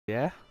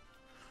Yeah?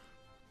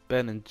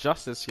 Ben and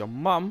Justice, your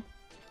mum.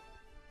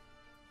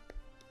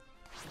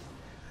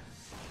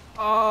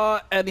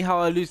 Anyhow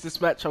I lose this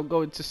match, I'm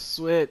going to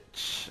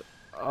switch.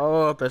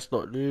 Oh, best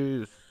not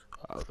lose.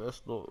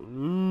 Best not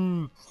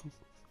lose.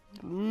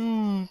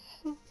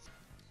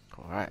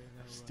 Alright,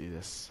 let's do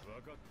this.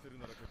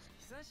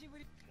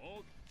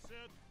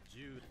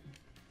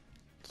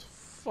 It's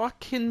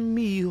fucking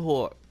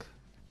Mihawk.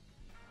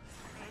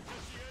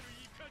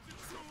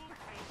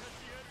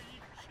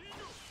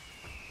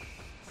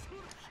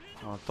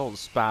 Oh, don't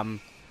spam.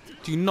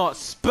 Do not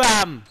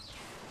spam!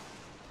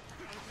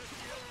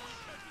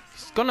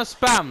 He's gonna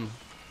spam.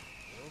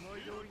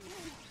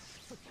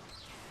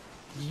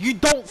 You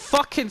don't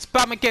fucking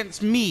spam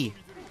against me.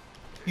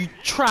 You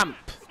tramp.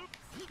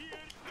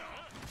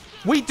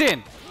 What you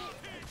doing?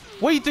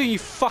 What are you doing, you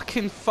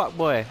fucking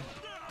fuckboy?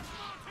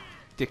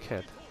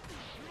 Dickhead.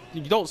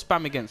 You don't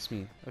spam against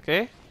me,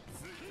 okay?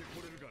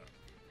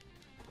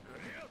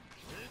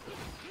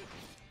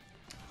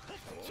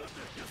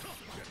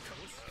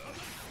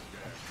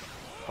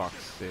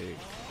 Fuck's sake.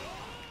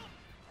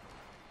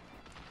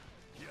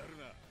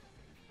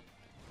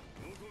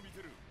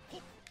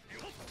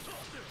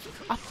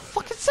 I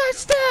fucking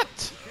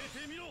sidestepped!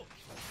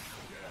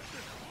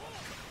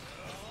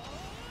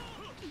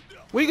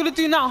 What are you gonna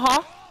do now,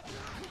 huh?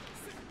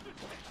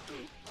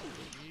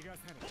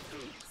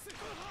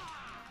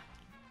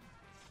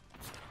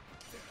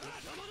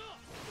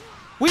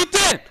 What you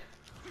doing?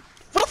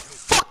 What the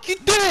fuck you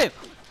doing?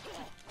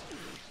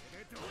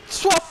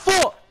 That's what I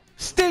thought.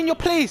 Stay in your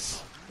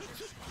place.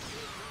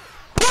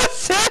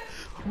 Pussy!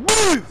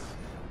 Move!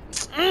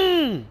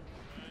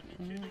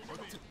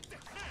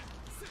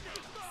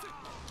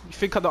 You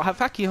think I don't have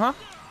Haki, huh?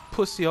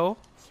 Pussy, oh.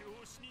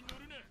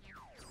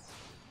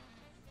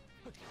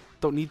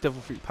 Don't need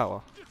Devil Fruit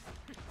power.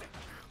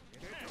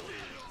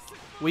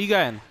 Where you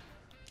going?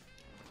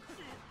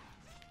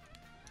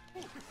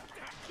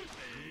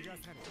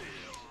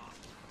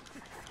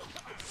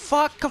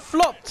 Fuck, I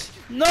flopped!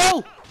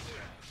 No!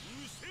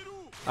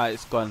 Alright,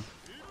 it's gone.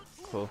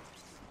 Cool.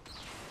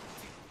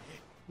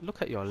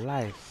 Look at your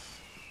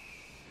life.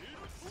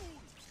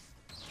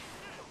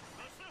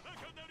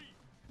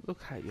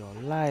 Look at your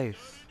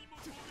life.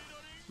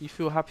 You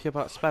feel happy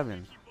about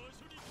spamming?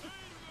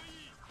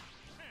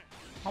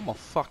 I'ma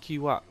fuck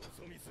you up.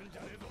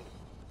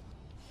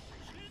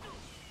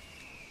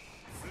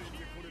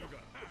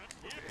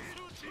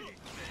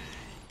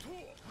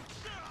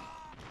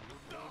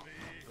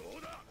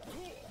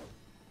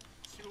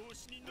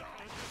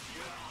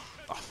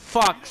 Oh,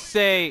 fuck's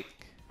sake.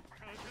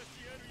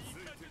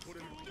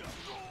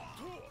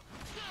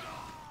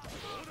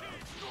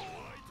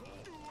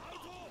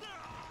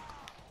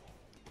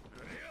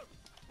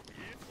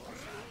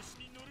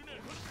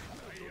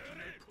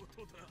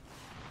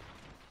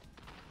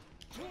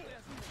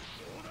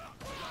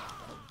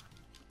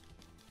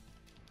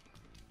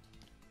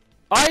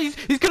 Oh,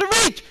 he's gonna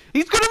reach!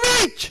 He's gonna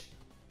reach!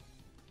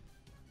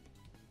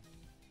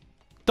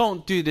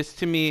 Don't do this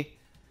to me.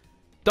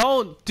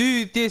 Don't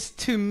do this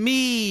to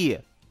me.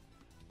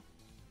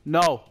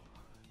 No.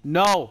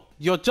 No.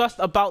 You're just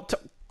about to...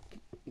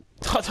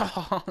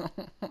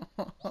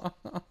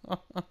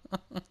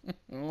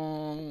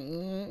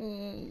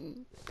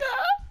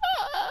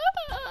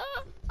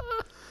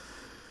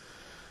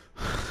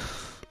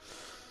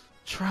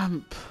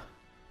 Tramp.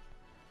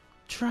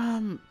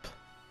 Tramp.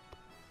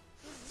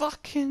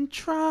 Fucking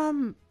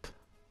tramp.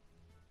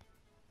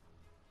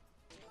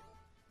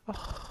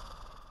 Oh.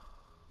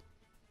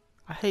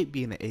 I hate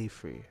being an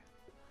A3.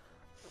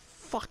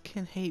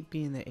 Fucking hate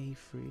being an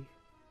A3.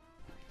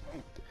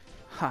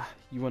 Ha,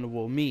 you wanna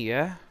war me,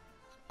 yeah?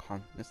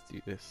 Come, let's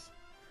do this.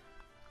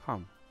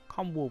 Come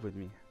war with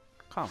me.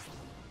 Come.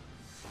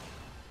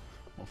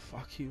 I'll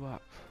fuck you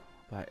up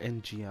by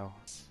NGL.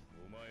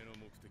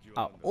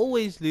 I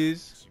always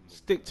lose,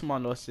 stick to my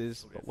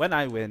losses, but when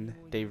I win,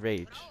 they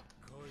rage.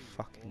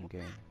 Fucking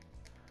game.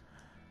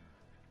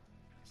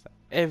 It's like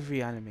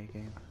every anime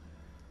game.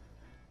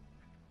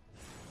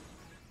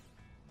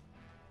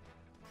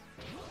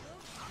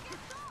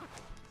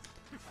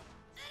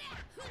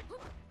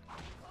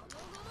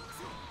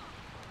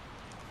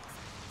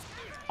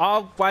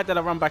 Oh, why did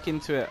I run back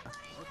into it?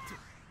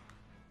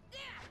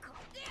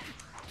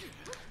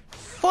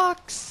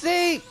 Fuck's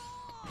sake!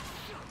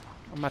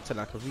 I'm acting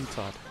like a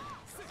retard.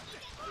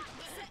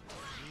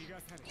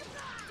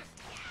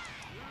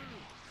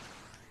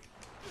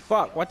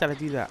 Fuck, why did I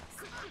do that?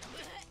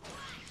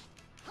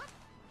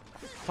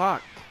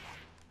 Fuck.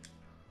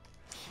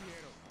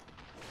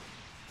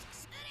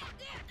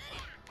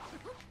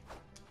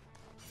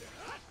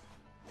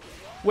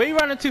 Where you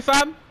running to,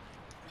 fam?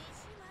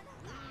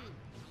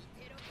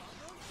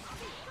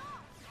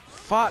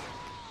 Fuck.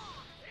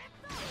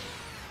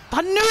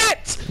 I knew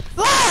it!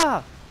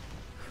 Ah!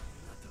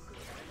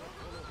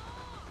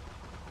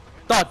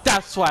 Oh,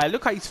 that's why.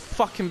 Look at his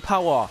fucking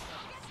power.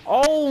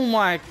 Oh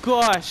my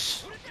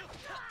gosh.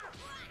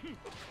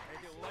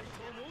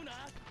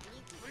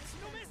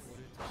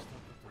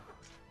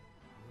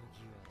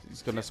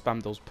 He's gonna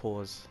spam those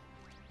paws.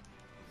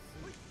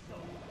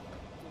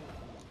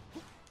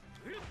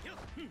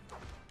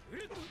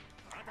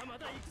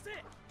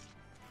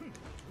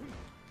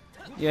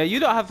 Yeah, you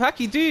don't have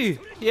Haki, do you?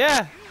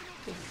 Yeah.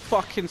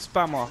 Fucking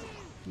spammer.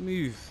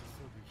 Move.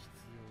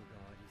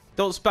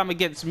 Don't spam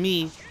against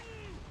me,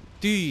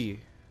 do you?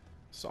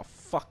 So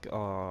fuck.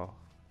 Oh.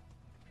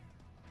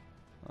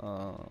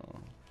 Oh.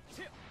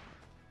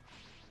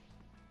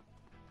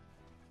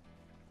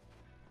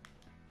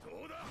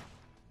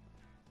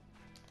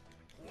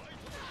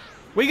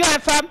 We got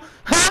it, fam.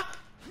 Huh?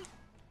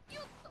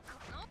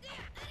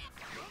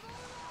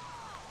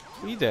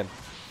 What you doing?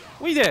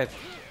 What you doing?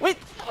 Wait,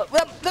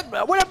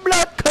 what a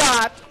blood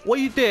clot! What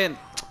you doing?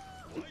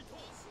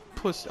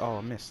 Puss. Oh,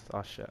 I missed.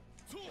 Oh shit.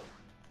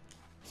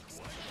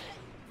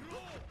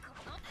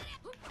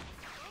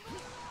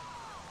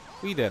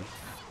 What you doing?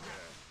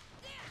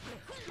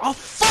 Oh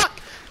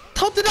fuck!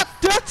 How did that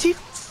dirty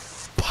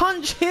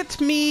punch hit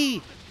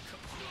me?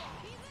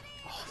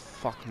 Oh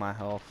fuck my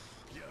health.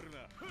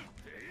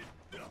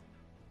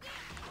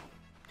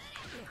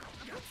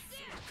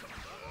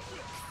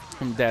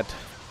 I'm dead.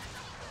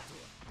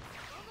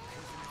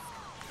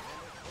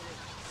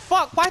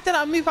 Fuck, why did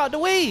I move out the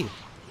way?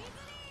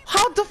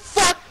 How the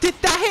fuck did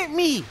that hit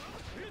me?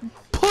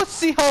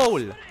 Pussy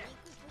hole!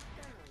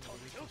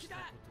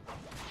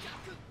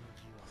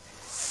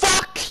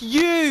 Fuck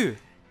you!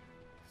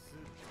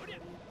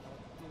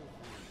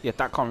 Yeah,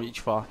 that can't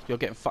reach far. You're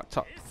getting fucked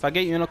up. If I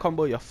get you in a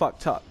combo, you're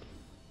fucked up.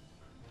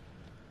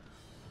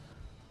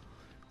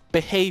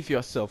 Behave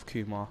yourself,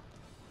 Kumar.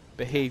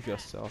 Behave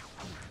yourself.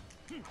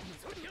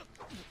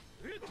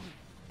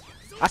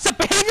 I said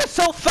behave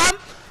yourself, fam!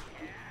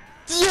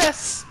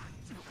 Yes!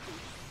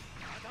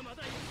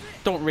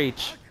 Don't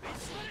rage.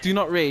 Do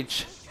not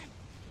rage.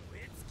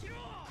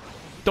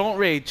 Don't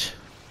rage.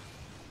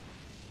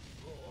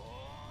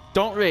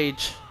 Don't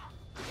rage.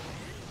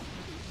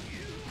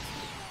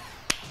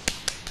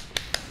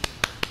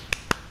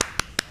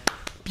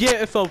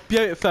 Beautiful,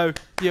 beautiful,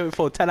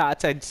 beautiful. 10 out of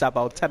 10,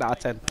 Sabo. 10 out of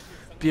 10.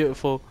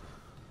 Beautiful.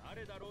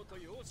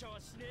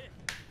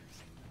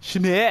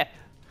 Shmeh.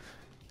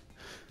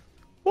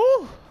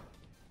 Woo!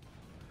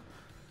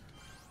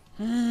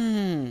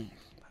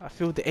 I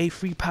feel the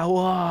A3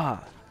 power.